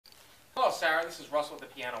Sara, this is Russell with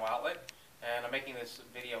the Piano Outlet, and I'm making this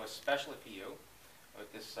video especially for you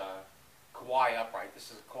with this Kawai upright. This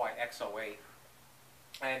is a Kawai X08,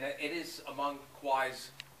 and it is among Kawai's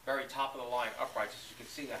very top of the line uprights. As you can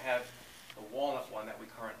see, I have the walnut one that we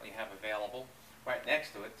currently have available. Right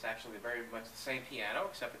next to it, it's actually very much the same piano,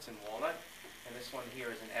 except it's in walnut, and this one here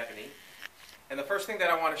is in ebony. And the first thing that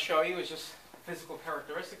I want to show you is just the physical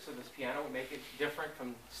characteristics of this piano. We make it different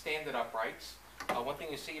from standard uprights. One thing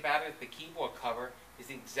you see about it, the keyboard cover is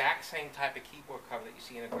the exact same type of keyboard cover that you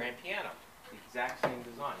see in a grand piano. The exact same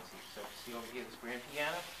design. So you see over here this grand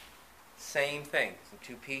piano, same thing. It's in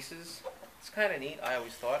two pieces. It's kind of neat, I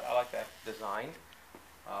always thought. I like that design.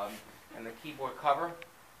 And the keyboard cover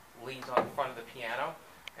leads on the front of the piano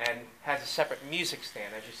and has a separate music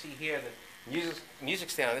stand. As you see here, the music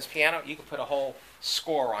stand on this piano, you can put a whole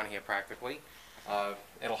score on here practically.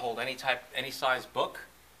 It'll hold any size book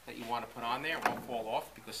that you want to put on there. It won't fall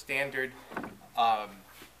off because standard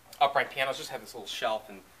upright pianos just have this little shelf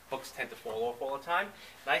and books tend to fall off all the time.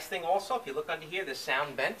 Nice thing also, if you look under here, there's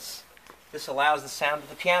sound vents. This allows the sound of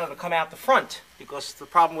the piano to come out the front, because the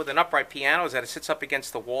problem with an upright piano is that it sits up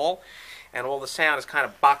against the wall and all the sound is kind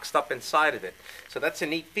of boxed up inside of it. So that's a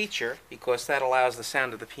neat feature because that allows the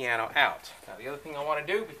sound of the piano out. Now the other thing I want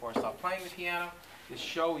to do before I start playing the piano is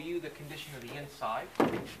show you the condition of the inside,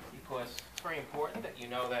 because it's very important that you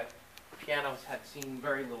know that the pianos had seen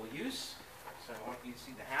very little use. So I want you to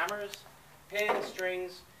see the hammers, pins,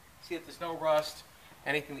 strings, see if there's no rust,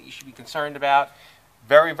 anything that you should be concerned about.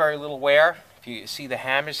 Very, very little wear. If you see the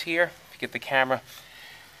hammers here, if you get the camera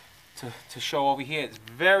to show over here, it's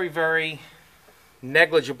very, very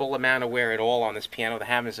negligible amount of wear at all on this piano. The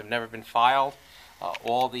hammers have never been filed.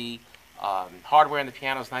 All the hardware in the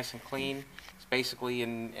piano is nice and clean. It's basically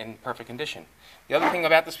in perfect condition. The other thing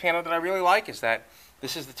about this piano that I really like is that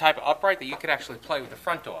this is the type of upright that you could actually play with the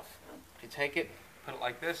front off. If you take it, put it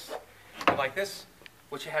like this,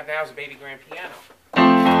 what you have now is a baby grand piano.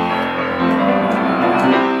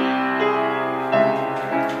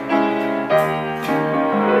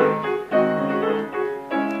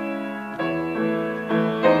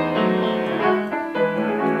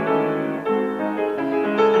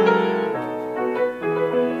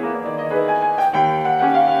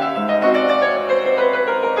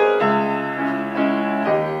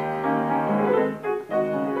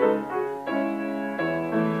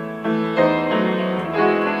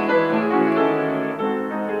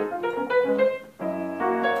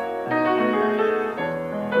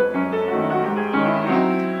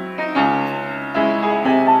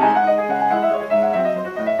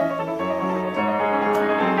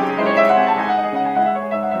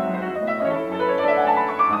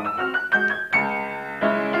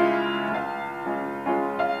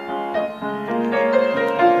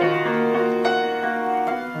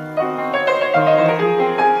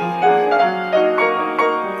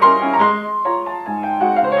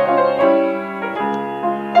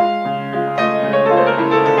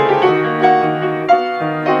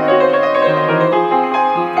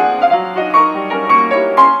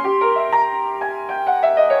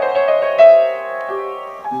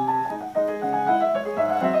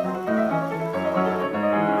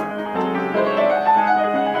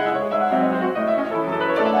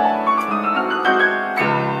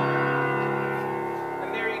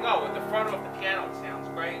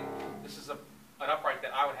 An upright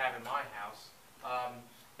that I would have in my house.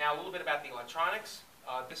 Now a little bit about the electronics.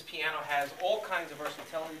 This piano has all kinds of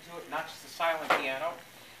versatility to it, not just a silent piano.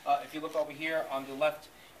 If you look over here on the left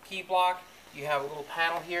key block, you have a little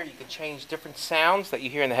panel here. You can change different sounds that you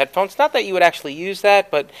hear in the headphones. Not that you would actually use that,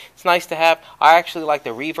 but it's nice to have. I actually like the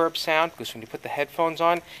reverb sound because when you put the headphones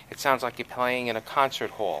on, it sounds like you're playing in a concert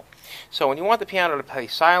hall. So when you want the piano to play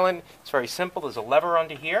silent, it's very simple. There's a lever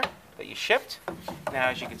under here that you shift. Now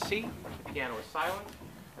as you can see, the piano is silent,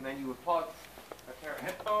 and then you would plug a pair of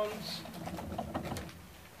headphones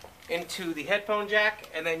into the headphone jack,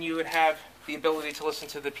 and then you would have the ability to listen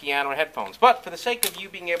to the piano in headphones. But for the sake of you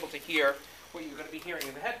being able to hear what you're going to be hearing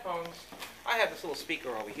in the headphones, I have this little speaker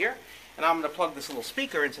over here, and I'm going to plug this little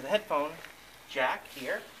speaker into the headphone jack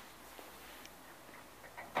here.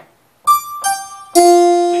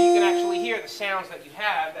 So you can actually hear the sounds that you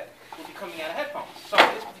have that will be coming out of headphones. So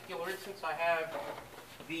in this particular instance, I have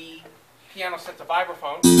the piano set to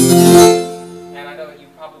vibraphone, and I know that you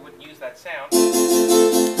probably wouldn't use that sound,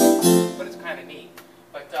 but it's kind of neat.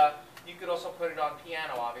 But you could also put it on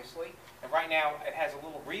piano, obviously. And right now, it has a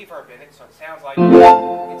little reverb in it, so it sounds like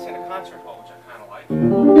it's in a concert hall, which I kind of like.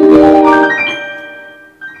 And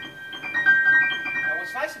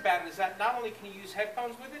what's nice about it is that not only can you use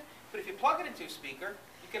headphones with it, but if you plug it into a speaker,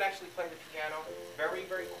 you could actually play the piano very,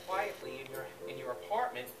 very quietly in your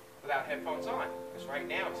apartment without headphones on. Because right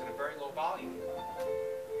now it's at a very low volume.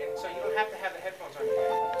 And so you don't have to have the headphones on your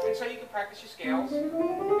head. And so you can practice your scales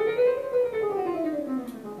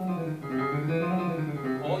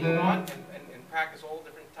all you want and practice all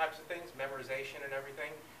different types of things, memorization and everything,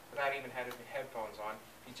 without even having headphones on.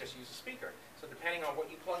 You just use a speaker. So depending on what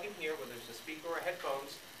you plug in here, whether it's a speaker or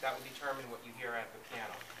headphones, that will determine what you hear at the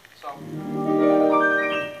piano. So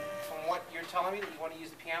from what you're telling me that you want to use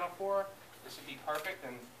the piano for, this would be perfect,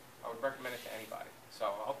 and I would recommend it to anybody. So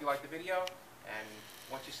I hope you like the video, and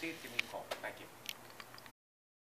once you see it, give me a call. Thank you.